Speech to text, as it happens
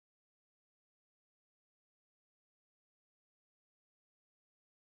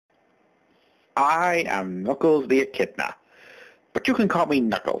I am Knuckles the Echidna, but you can call me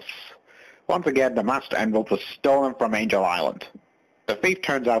Knuckles. Once again, the Master Emerald was stolen from Angel Island. The thief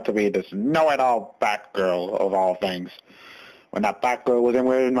turns out to be this know-it-all Batgirl of all things. When that Batgirl was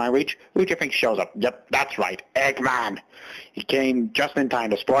within my reach, who do you think shows up? Yep, that's right, Eggman. He came just in time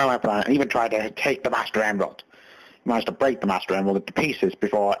to spoil my plan and even tried to take the Master Emerald. He managed to break the Master Emerald into pieces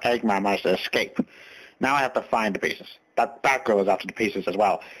before Eggman managed to escape. Now I have to find the pieces. That Batgirl is after the pieces as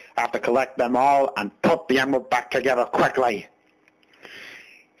well. I have to collect them all and put the emerald back together quickly.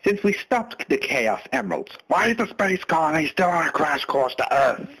 Since we stopped the Chaos Emeralds, why is the space colony still on a crash course to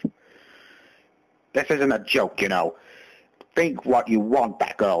Earth? This isn't a joke, you know. Think what you want,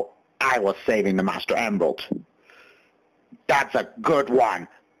 Batgirl. I was saving the Master Emerald. That's a good one.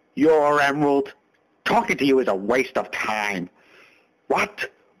 Your emerald? Talking to you is a waste of time.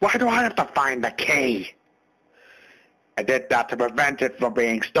 What? Why do I have to find the key? I did that to prevent it from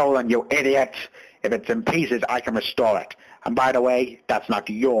being stolen, you idiot. If it's in pieces, I can restore it. And by the way, that's not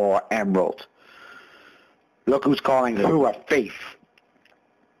your emerald. Look who's calling who a thief.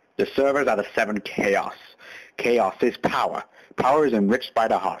 The servers are the 7 Chaos. Chaos is power. Power is enriched by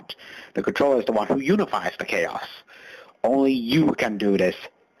the heart. The controller is the one who unifies the chaos. Only you can do this.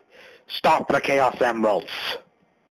 Stop the Chaos Emeralds.